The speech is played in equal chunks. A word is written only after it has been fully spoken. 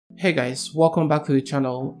Hey guys, welcome back to the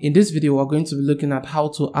channel. In this video, we're going to be looking at how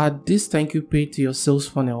to add this thank you page to your sales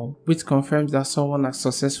funnel, which confirms that someone has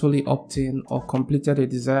successfully opted in or completed a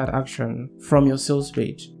desired action from your sales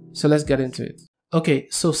page. So let's get into it. Okay,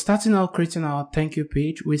 so starting out creating our thank you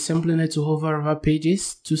page, we simply need to hover over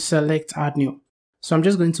pages to select add new. So I'm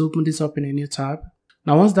just going to open this up in a new tab.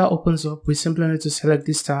 Now once that opens up, we simply need to select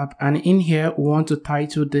this tab, and in here we want to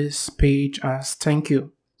title this page as thank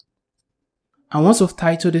you. And once we've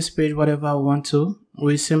titled this page whatever we want to,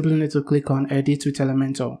 we simply need to click on edit with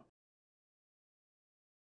Elementor.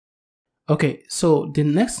 Okay, so the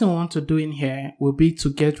next thing we want to do in here will be to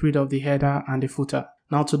get rid of the header and the footer.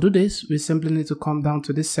 Now to do this, we simply need to come down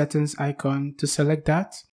to this settings icon to select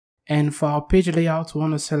that. And for our page layout, we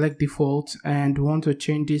want to select default and we want to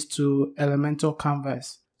change this to Elementor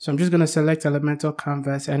canvas. So I'm just going to select Elementor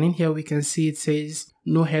canvas, and in here we can see it says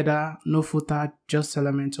no header, no footer, just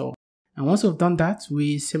Elementor. And once we've done that,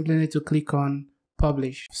 we simply need to click on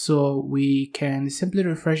publish. So we can simply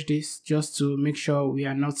refresh this just to make sure we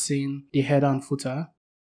are not seeing the header and footer.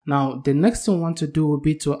 Now, the next thing we want to do will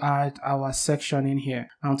be to add our section in here.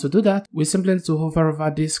 And to do that, we simply need to hover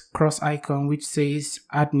over this cross icon which says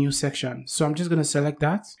add new section. So I'm just going to select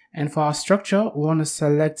that. And for our structure, we want to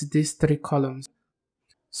select these 3 columns.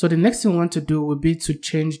 So the next thing we want to do will be to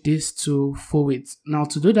change this to full width. Now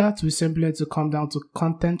to do that, we simply need to come down to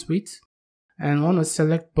content width and want to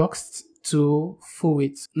select boxed to full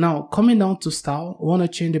width. Now coming down to style, we want to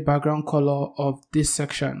change the background color of this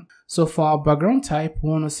section. So for our background type,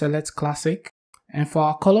 we want to select classic, and for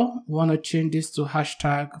our color, we want to change this to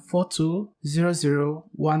hashtag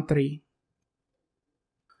 420013.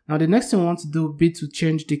 Now the next thing we want to do will be to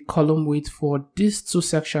change the column width for these 2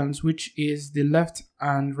 sections, which is the left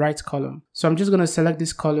and right column. So I'm just going to select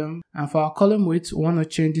this column, and for our column width, we want to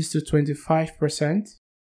change this to 25%.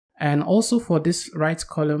 And also for this right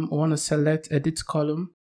column, we want to select edit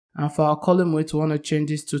column, and for our column width, we want to change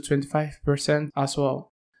this to 25% as well.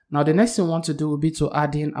 Now the next thing we want to do will be to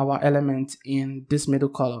add in our element in this middle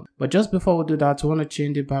column. But just before we do that, we want to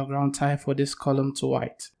change the background type for this column to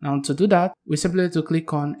white. Now to do that, we simply need to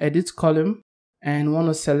click on edit column and want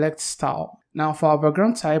to select style. Now for our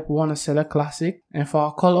background type, we want to select classic, and for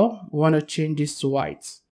our color, we want to change this to white.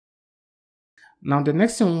 Now the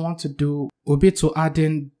next thing we want to do will be to add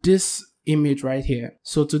in this image right here.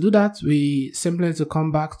 So to do that, we simply need to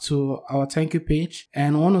come back to our thank you page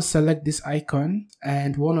and want to select this icon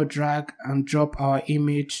and want to drag and drop our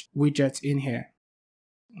image widget in here.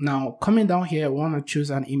 Now coming down here, we want to choose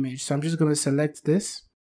an image. So I'm just going to select this,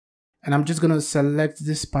 and I'm just going to select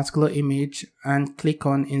this particular image and click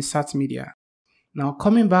on insert media. Now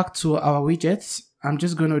coming back to our widgets, I'm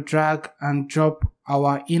just going to drag and drop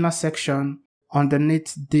our inner section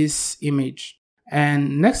underneath this image.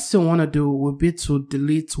 And next thing we want to do will be to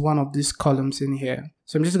delete one of these columns in here.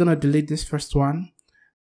 So I'm just going to delete this first one.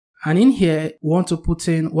 And in here, we want to put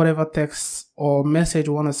in whatever text or message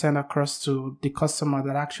we want to send across to the customer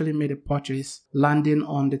that actually made a purchase landing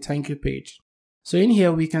on the thank you page. So in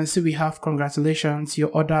here, we can see we have congratulations, your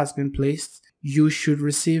order has been placed. You should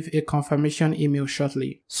receive a confirmation email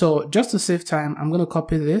shortly. So just to save time, I'm going to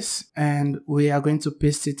copy this and we are going to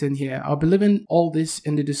paste it in here. I'll be leaving all this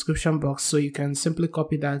in the description box so you can simply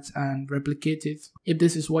copy that and replicate it if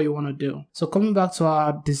this is what you want to do. So coming back to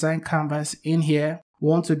our design canvas, in here, we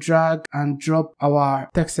want to drag and drop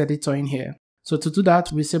our text editor in here. So to do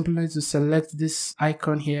that, we simply need to select this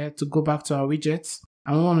icon here to go back to our widgets,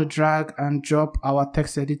 and we want to drag and drop our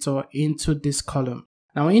text editor into this column.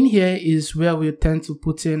 Now in here is where we tend to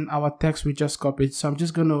put in our text we just copied. So I'm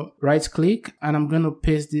just going to right click and I'm going to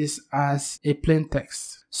paste this as a plain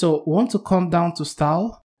text. So we want to come down to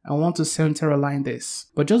style and want to center align this.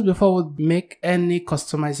 But just before we make any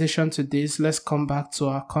customization to this, let's come back to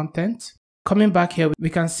our content. Coming back here, we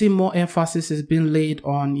can see more emphasis is being laid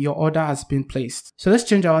on your order has been placed. So let's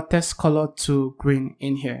change our text color to green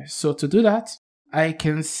in here. So to do that, I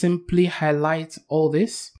can simply highlight all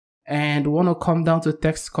this and want to come down to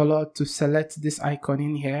text color to select this icon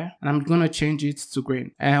in here, and I'm going to change it to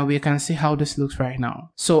green, and we can see how this looks right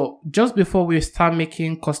now. So just before we start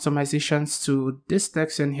making customizations to this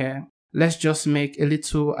text in here, let's just make a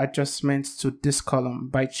little adjustment to this column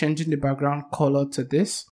by changing the background color to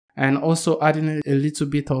this and also adding a little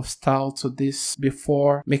bit of style to this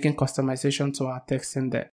before making customization to our text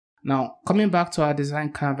in there. Now coming back to our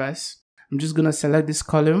design canvas, I'm just going to select this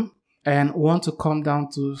column and want to come down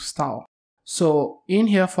to style. So in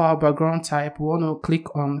here for our background type, we want to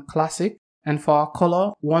click on classic, and for our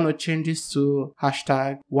color, we want to change this to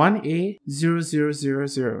hashtag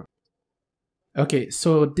 1A0000. Okay,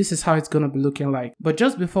 so this is how it's going to be looking like. But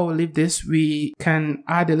just before we leave this, we can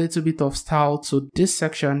add a little bit of style to this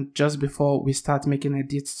section just before we start making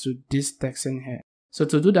edits to this text in here. So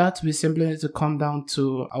to do that, we simply need to come down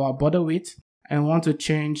to our border width and want to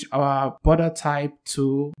change our border type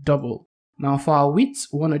to double. Now for our width,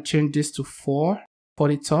 we want to change this to 4 for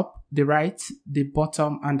the top, the right, the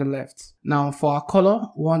bottom, and the left. Now for our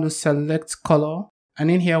color, we want to select color. And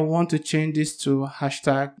in here, we want to change this to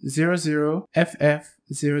hashtag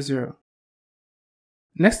 00FF00.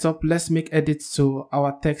 Next up, let's make edits to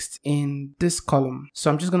our text in this column. So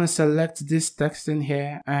I'm just going to select this text in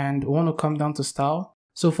here and want to come down to style.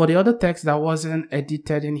 So for the other text that wasn't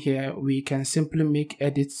edited in here, we can simply make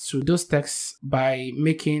edits to those texts by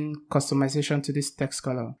making customization to this text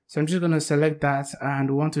color. So I'm just going to select that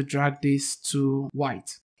and want to drag this to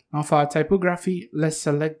white. Now for our typography, let's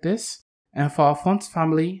select this. And for our font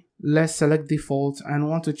family, let's select default and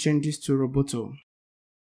want to change this to Roboto.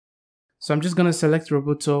 So I'm just going to select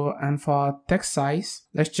Roboto, and for our text size,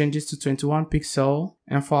 let's change this to 21 pixel.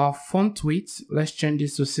 And for our font width, let's change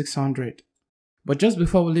this to 600. But just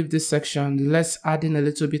before we leave this section, let's add in a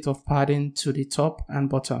little bit of padding to the top and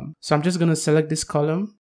bottom. So I'm just going to select this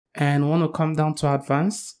column and want to come down to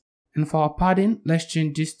advanced. And for our padding, let's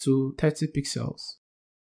change this to 30 pixels.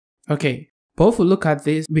 Okay. But if we look at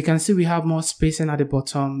this, we can see we have more spacing at the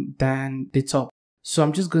bottom than the top. So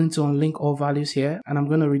I'm just going to unlink all values here and I'm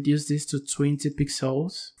going to reduce this to 20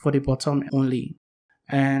 pixels for the bottom only.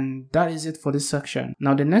 And that is it for this section.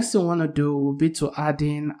 Now the next thing we want to do will be to add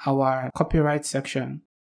in our copyright section.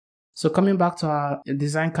 So coming back to our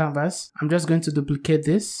design canvas, I'm just going to duplicate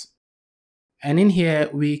this. And in here,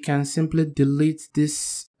 we can simply delete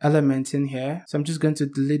this element in here. So I'm just going to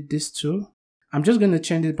delete this too. I'm just going to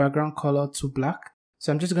change the background color to black.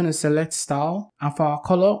 So I'm just going to select style, and for our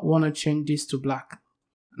color, we want to change this to black.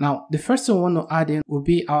 Now, the first thing we want to add in will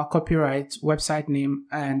be our copyright, website name,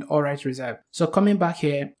 and all rights reserved. So coming back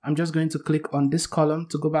here, I'm just going to click on this column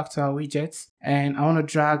to go back to our widgets, and I want to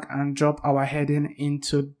drag and drop our heading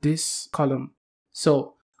into this column.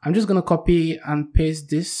 So I'm just going to copy and paste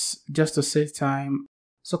this just to save time.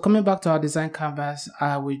 So coming back to our design canvas,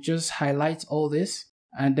 I will just highlight all this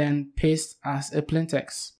and then paste as a plain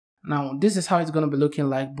text. Now this is how it's going to be looking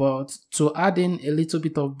like, but to add in a little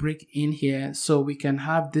bit of break in here so we can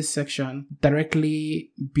have this section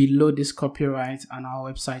directly below this copyright and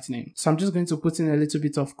our website name. So I'm just going to put in a little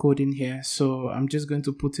bit of code in here. So I'm just going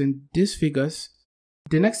to put in these figures.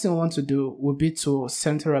 The next thing I want to do will be to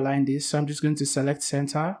center align this. So I'm just going to select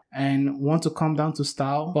center and want to come down to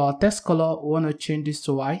style. For our text color, we want to change this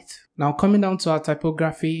to white. Now coming down to our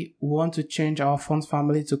typography, we want to change our font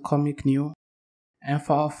family to Comic New. And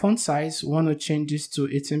for our font size, we want to change this to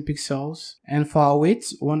 18 pixels. And for our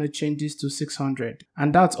weight, we want to change this to 600.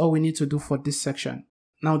 And that's all we need to do for this section.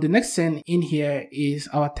 Now the next thing in here is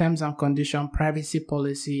our terms and condition privacy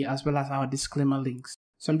policy as well as our disclaimer links.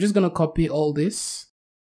 So I'm just going to copy all this.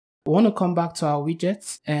 We want to come back to our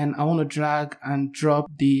widgets and I want to drag and drop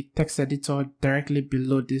the text editor directly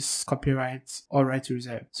below this copyright or right to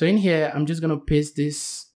reserve. So in here, I'm just going to paste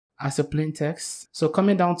this as a plain text. So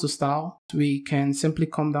coming down to style, we can simply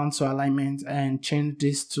come down to alignment and change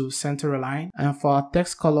this to center align. And for our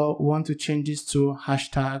text color, we want to change this to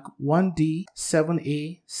hashtag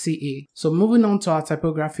 1D7ACA. So moving on to our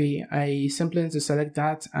typography, I simply need to select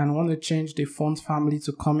that and want to change the font family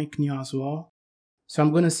to Comic New as well. So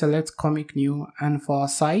I'm going to select Comic New, and for our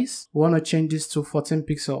size, we want to change this to 14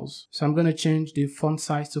 pixels. So I'm going to change the font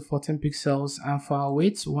size to 14 pixels, and for our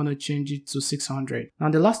weight, we want to change it to 600. Now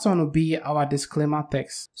the last one will be our disclaimer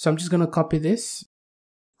text. So I'm just going to copy this.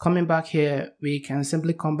 Coming back here, we can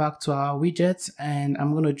simply come back to our widgets, and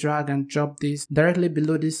I'm going to drag and drop this directly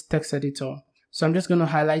below this text editor. So I'm just going to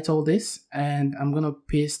highlight all this, and I'm going to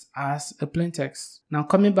paste as a plain text. Now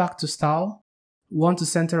coming back to style, we want to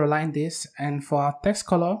center align this, and for our text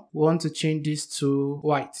color, we want to change this to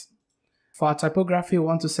white. For our typography, we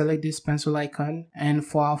want to select this pencil icon, and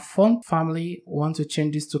for our font family, we want to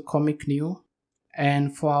change this to Comic New.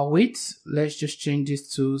 And for our weight, let's just change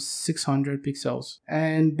this to 600 pixels.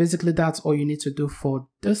 And basically that's all you need to do for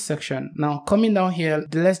this section. Now coming down here,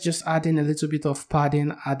 let's just add in a little bit of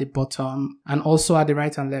padding at the bottom and also at the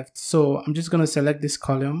right and left. So I'm just going to select this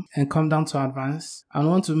column and come down to advanced. I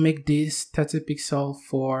want to make this 30 pixel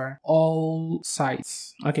for all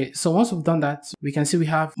sides. Okay, so once we've done that, we can see we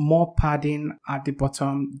have more padding at the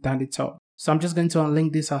bottom than the top. So I'm just going to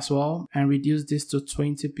unlink this as well and reduce this to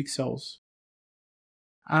 20 pixels.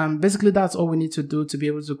 Basically that's all we need to do to be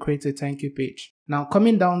able to create a thank you page. Now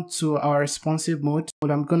coming down to our responsive mode,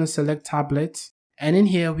 I'm going to select tablet And in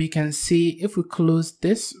here, we can see if we close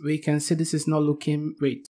this, we can see this is not looking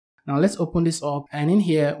great. Now let's open this up, and in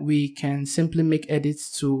here, we can simply make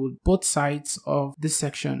edits to both sides of this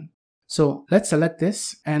section. So let's select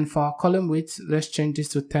this, and for our column width, let's change this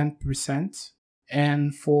to 10%.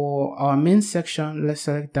 And for our main section, let's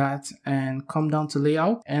select that and come down to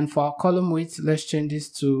layout. And for our column width, let's change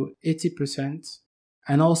this to 80%.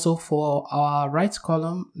 And also for our right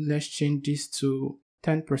column, let's change this to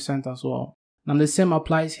 10% as well. Now the same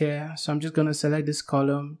applies here. So I'm just going to select this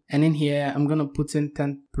column, and in here, I'm going to put in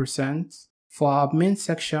 10%. For our main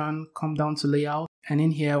section, come down to layout, and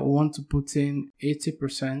in here, we want to put in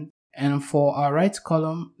 80%. And for our right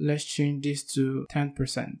column, let's change this to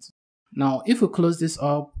 10%. Now, if we close this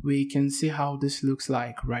up, we can see how this looks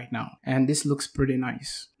like right now. And this looks pretty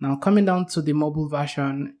nice. Now, coming down to the mobile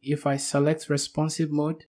version, if I select responsive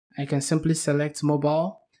mode, I can simply select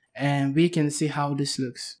mobile, and we can see how this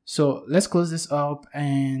looks. So let's close this up,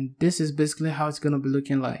 and this is basically how it's going to be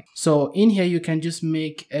looking like. So in here, you can just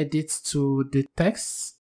make edits to the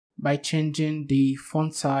text by changing the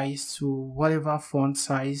font size to whatever font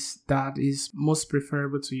size that is most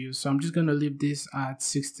preferable to you. So I'm just going to leave this at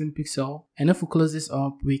 16 pixel. And if we close this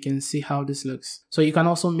up, we can see how this looks. So you can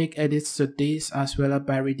also make edits to this as well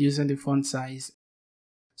by reducing the font size.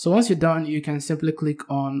 So once you're done, you can simply click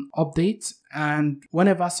on update, and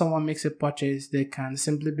whenever someone makes a purchase, they can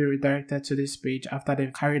simply be redirected to this page after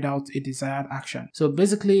they've carried out a desired action. So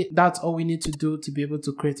basically, that's all we need to do to be able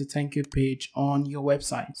to create a thank you page on your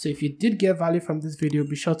website. So if you did get value from this video,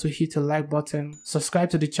 be sure to hit the like button, subscribe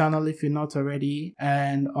to the channel if you're not already,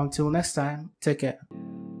 and until next time, take care.